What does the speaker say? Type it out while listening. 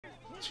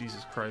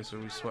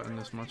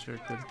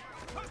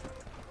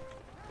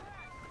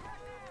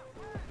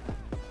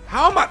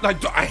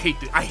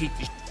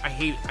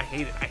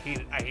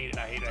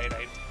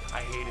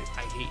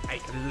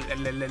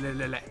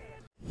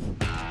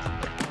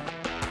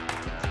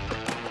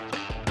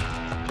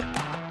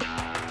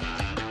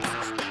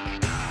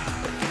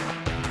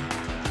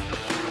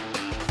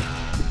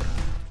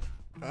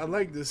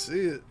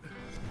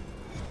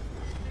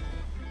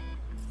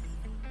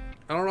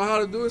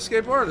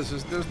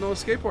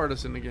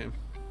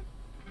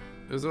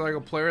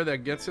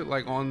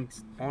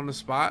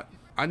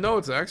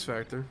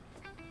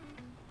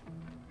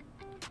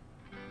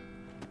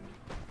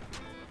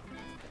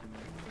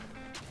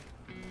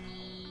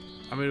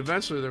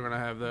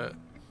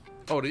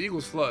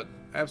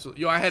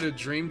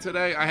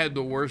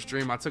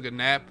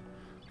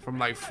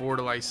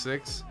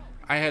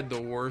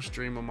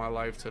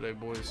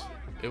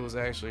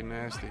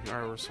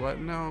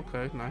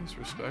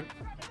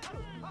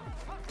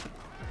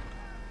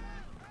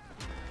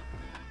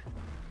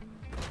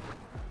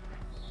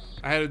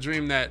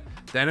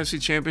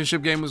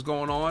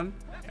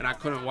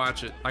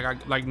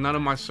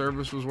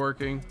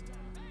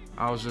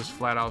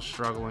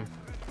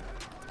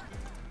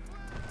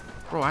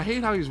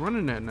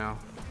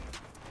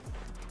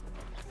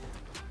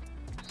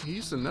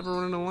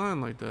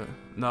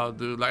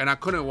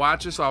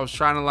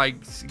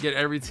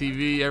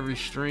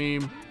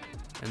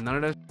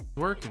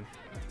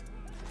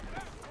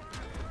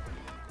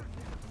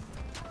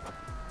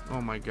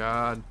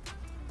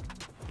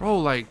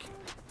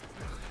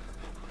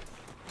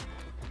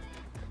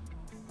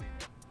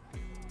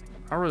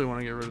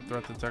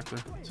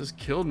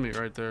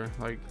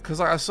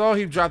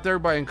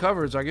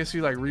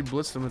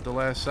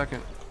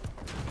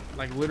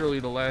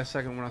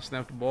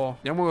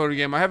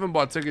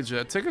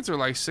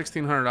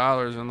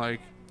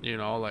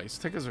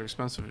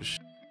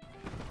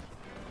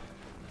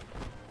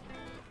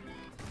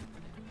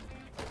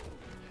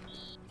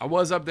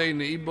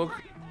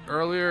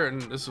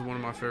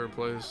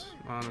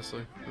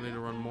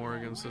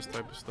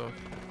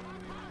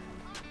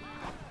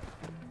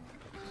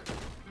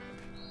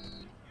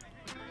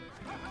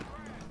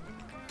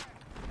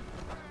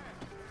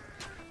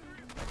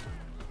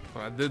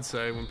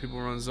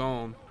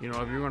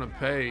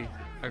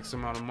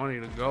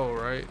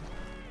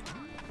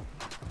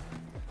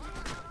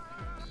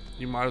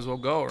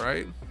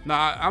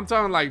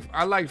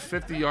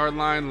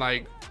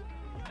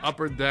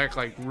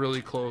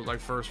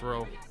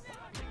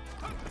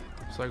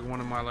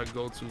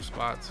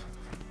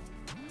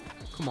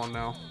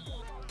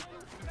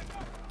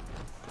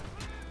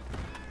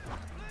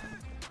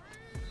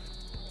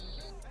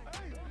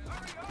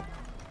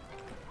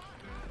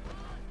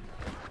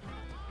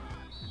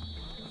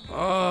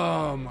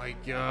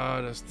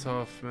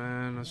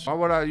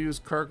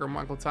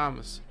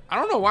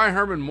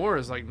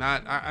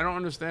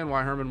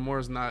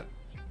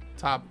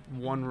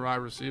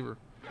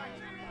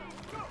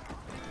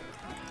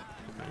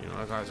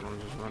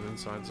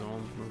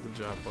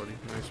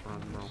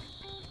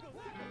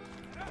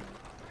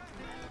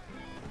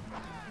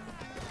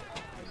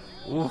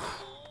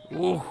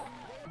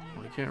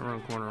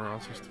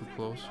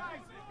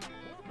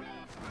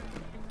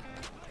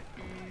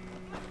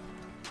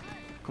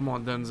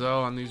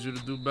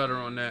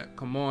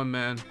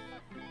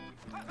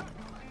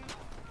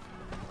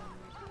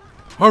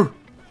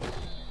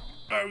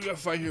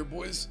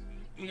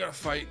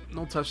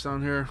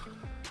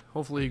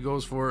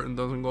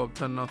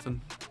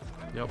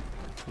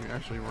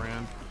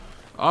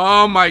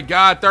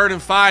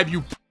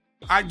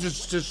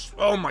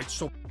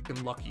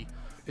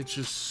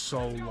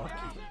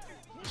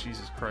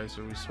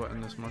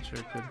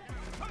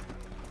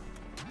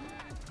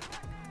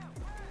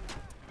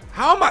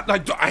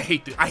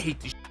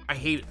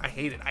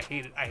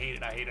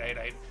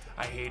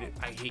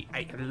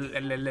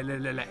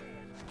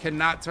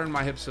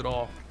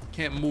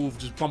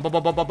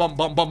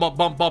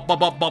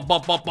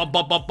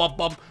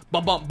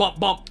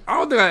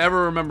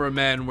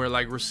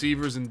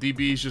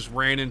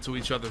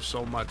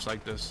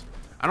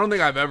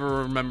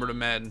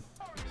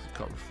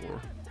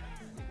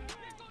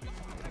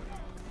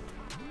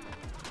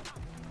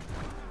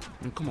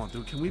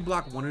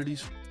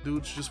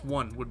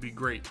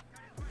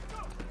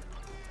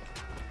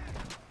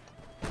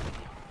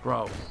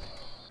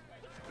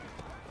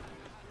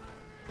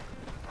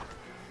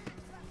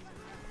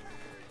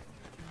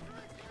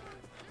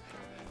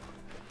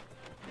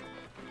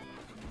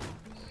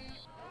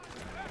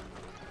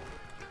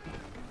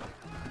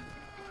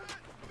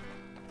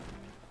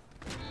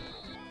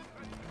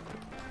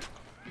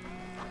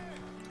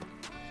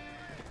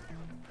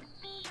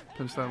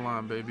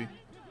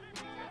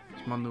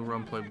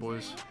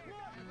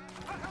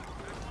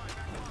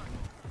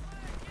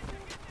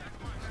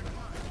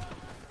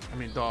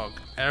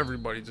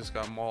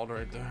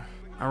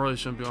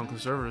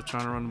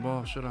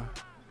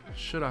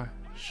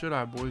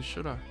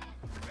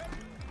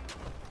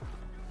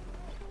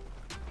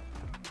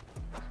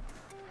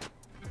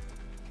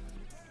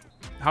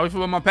How we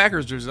feel about my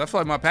Packers jerseys? I feel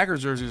like my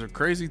Packers jerseys are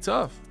crazy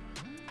tough.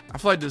 I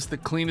feel like this is the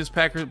cleanest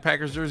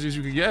Packers jerseys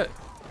you could get.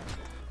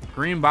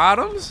 Green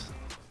bottoms?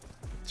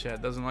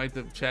 Chat doesn't like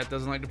the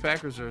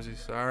Packers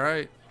jerseys. All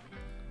right.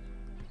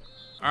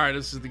 All right,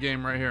 this is the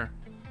game right here.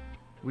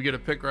 We get a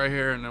pick right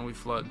here and then we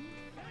flood.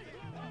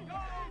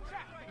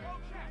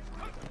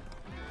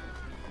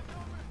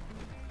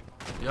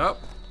 Yep.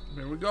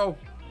 Here we go.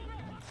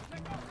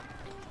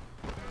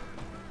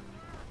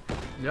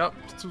 Yep,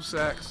 2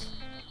 sacks.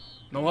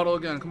 No huddle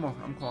again. Come on.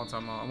 I'm calling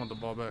timeout. I want the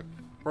ball back.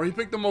 Bro, he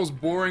picked the most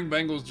boring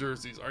Bengals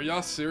jerseys. Are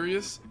y'all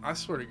serious? I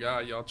swear to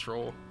God, y'all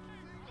troll.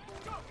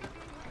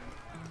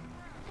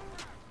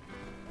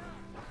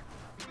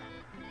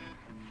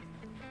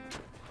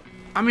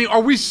 I mean,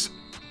 are we...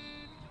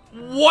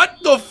 What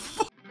the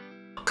fuck?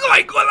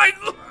 Like,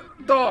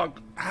 dog.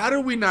 How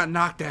do we not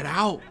knock that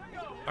out?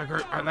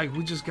 Like,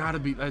 we just gotta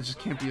be... That just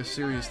can't be a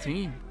serious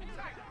team.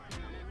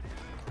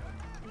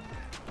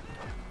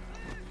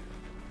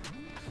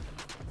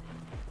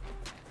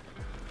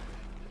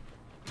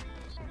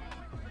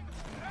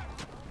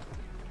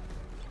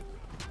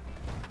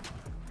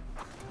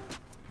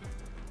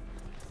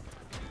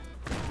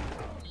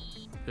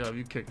 Yo, if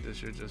you kick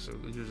this, you're just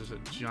a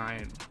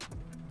giant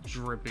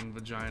dripping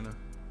vagina.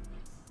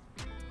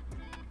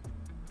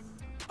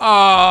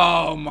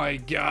 Oh my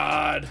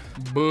God.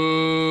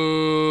 Boo.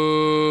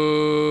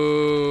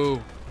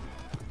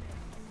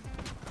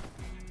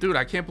 Dude,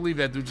 I can't believe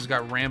that dude just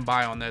got ran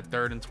by on that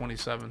 3rd and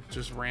 27.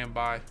 Just ran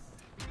by.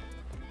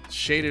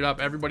 Shaded up.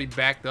 Everybody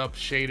backed up,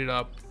 shaded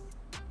up.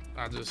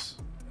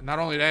 Not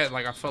only that,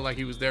 like I felt like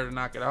he was there to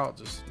knock it out.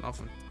 Just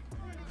nothing.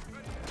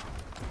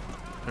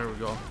 There we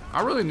go.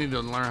 I really need to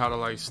learn how to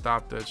like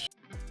stop that shit.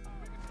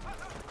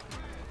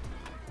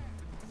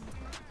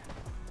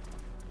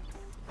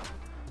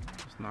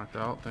 It's knocked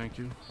out. Thank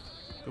you.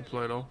 Good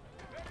play though.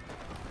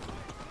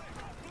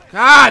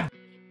 God,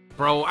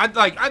 bro. I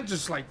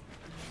just like.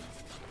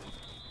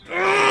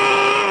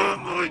 Oh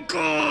my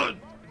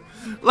God.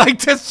 Like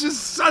that's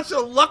just such a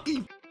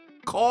lucky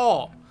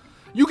call.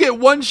 You get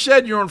one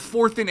shed, you're on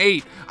 4th and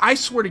 8. I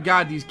swear to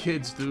God, these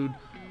kids, dude,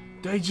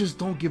 they just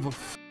don't give a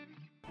f.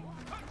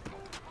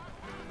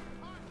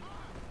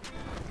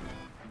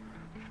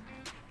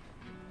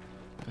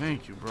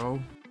 Thank you,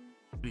 bro.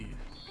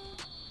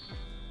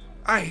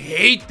 I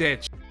hate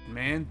that shit,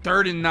 man.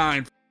 3rd and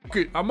 9. F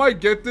it. I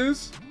might get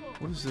this.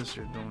 What is this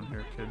you're doing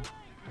here, kid?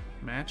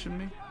 Matching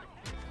me?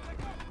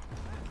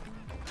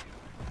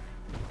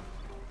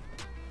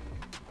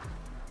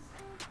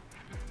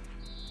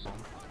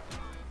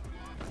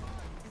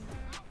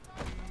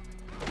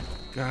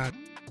 God,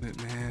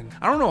 man.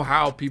 I don't know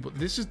how people...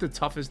 This is the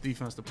toughest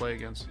defense to play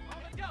against.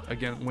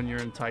 Again, when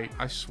you're in tight.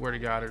 I swear to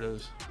God it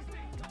is.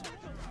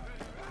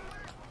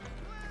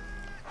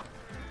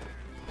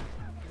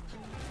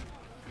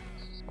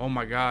 Oh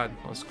my God,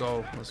 let's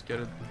go. Let's get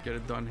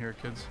it done here,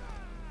 kids.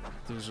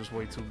 This is just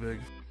way too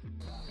big.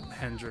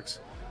 Hendricks.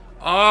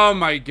 Oh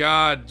my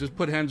God, just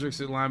put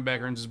Hendricks at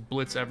linebacker and just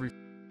blitz every.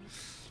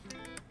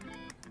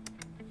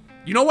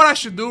 You know what I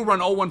should do? Run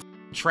 0-1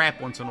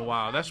 trap once in a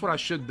while. That's what I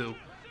should do.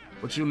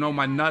 But you know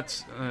my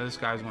nuts. This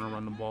guy's gonna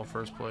run the ball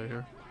first play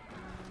here.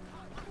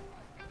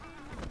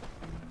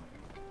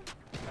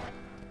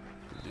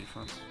 Good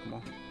defense. Come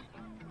on.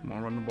 Come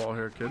on, run the ball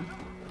here, kid.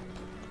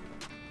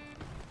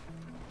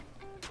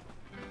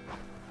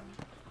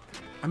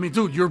 I mean,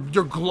 dude, you're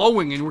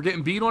glowing and we're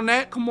getting beat on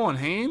that? Come on,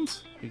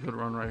 Haynes. He could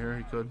run right here.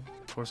 He could.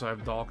 Of course, I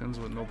have Dawkins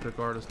with no pick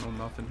artist, no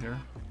nothing here.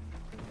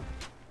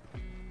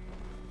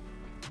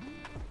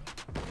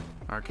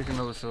 All right, kick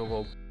another field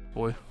goal,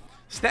 boy.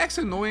 Stack's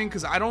annoying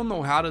because I don't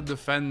know how to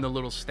defend the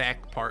little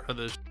stack part of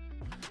this.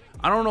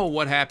 I don't know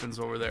what happens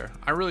over there.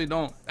 I really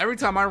don't. Every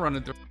time I run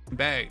it, they're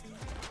bagged.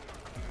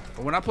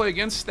 But when I play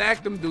against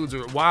Stack, them dudes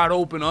are wide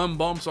open,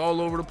 unbumps all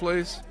over the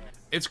place.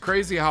 It's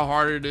crazy how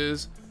hard it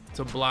is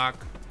to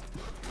block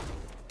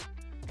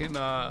in 2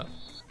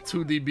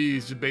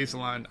 DBs just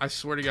baseline. I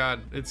swear to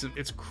God,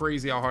 it's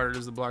crazy how hard it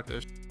is to block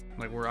this.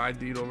 Like we're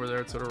ID'd over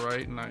there to the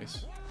right.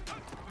 Nice.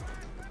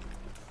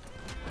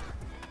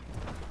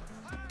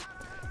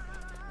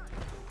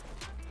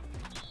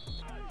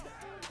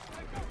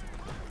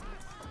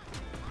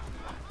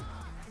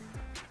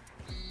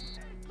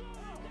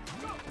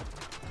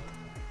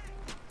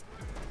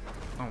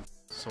 Oh,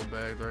 so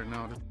bagged right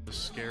now. This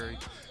is scary.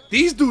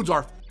 These dudes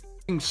are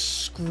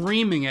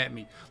screaming at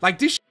me. Like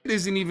this shit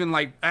isn't even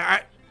like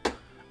I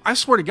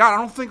swear to God, I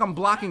don't think I'm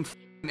blocking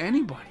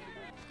anybody.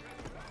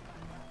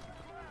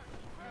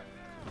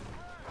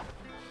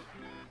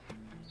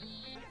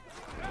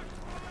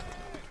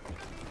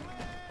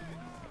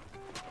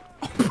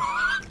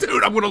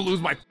 Dude, I'm gonna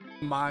lose my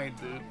mind,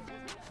 dude.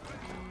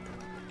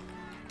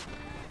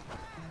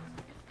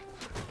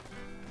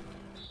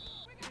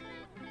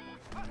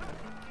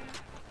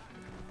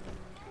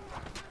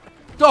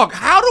 Dog,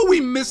 how do we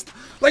miss?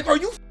 Like, are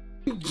you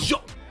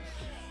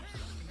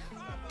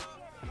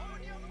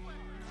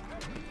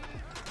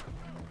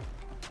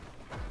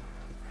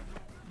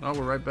Oh,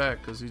 we're right back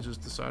because he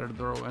just decided to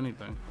throw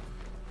anything.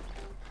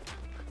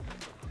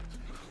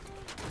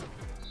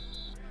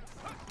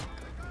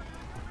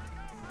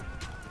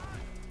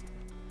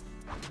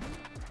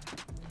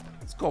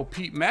 go,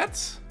 Pete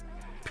Metz.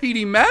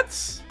 Petey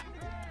Metz.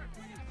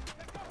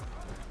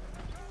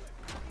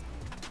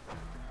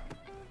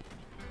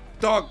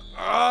 Dog,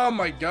 oh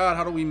my God,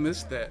 how do we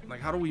miss that? Like,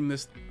 how do we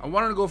miss? I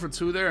wanted to go for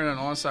 2 there and an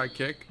onside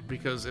kick,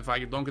 because if I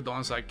don't get the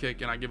onside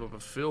kick and I give up a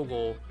field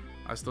goal,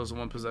 I still have a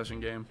 1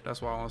 possession game.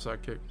 That's why I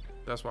onside kick.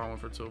 That's why I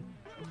went for 2.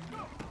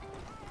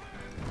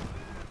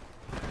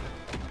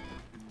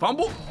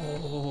 Fumble.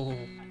 Oh.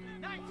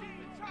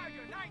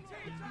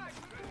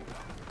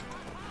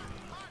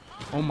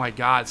 Oh my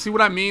God. See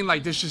what I mean?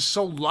 Like, this is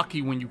so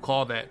lucky when you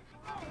call that.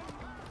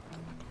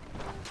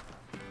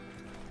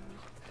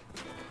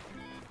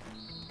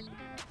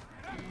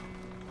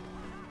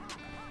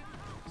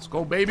 Let's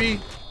go,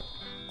 baby.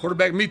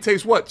 Quarterback meat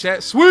tastes what,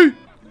 chat? Sweet.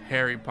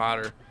 Harry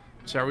Potter.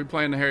 Chat, are we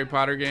playing the Harry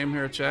Potter game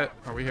here, chat?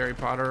 Are we Harry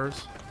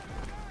Potterers?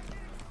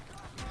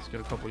 Let's get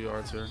a couple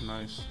yards here.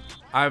 Nice.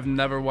 I've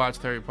never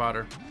watched Harry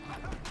Potter.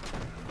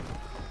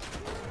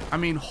 I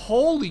mean,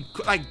 holy,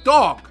 like,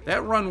 dog.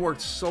 That run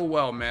worked so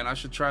well, man. I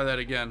should try that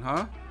again,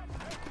 huh?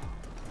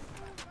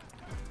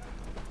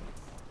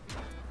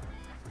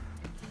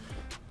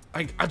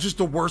 I just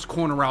the worst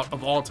corner route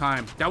of all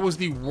time. That was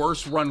the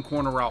worst run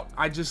corner route.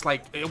 I just,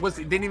 like, it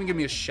didn't even give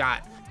me a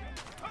shot.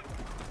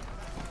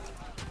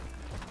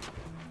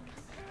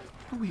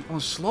 Are we on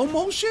slow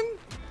motion?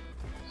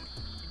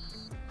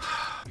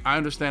 I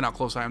understand how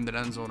close I am to the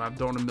end zone. I've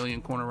thrown a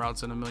million corner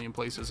routes in a million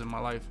places in my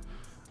life.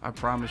 I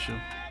promise you.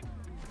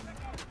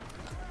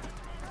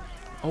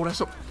 Oh,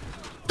 that's a...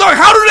 Dog,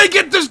 how do they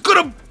get this good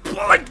of,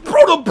 like,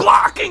 bro, the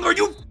blocking? Are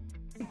you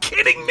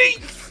kidding me?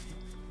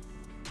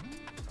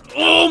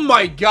 Oh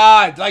my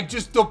God. Like,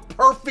 just the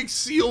perfect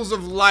seals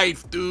of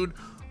life, dude.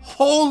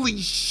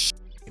 Holy shit.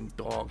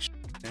 Dog shit,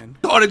 man.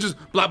 Oh, they just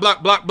block,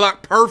 block, block,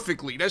 block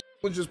perfectly. That shit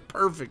was just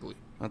perfectly.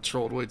 I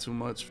trolled way too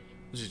much.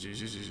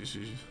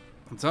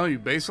 I'm telling you,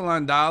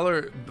 baseline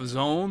dollar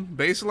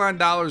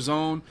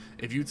zone,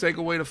 if you take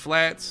away the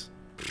flats,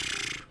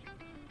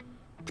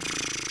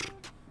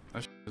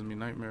 that shit gives me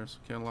nightmares,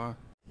 can't lie.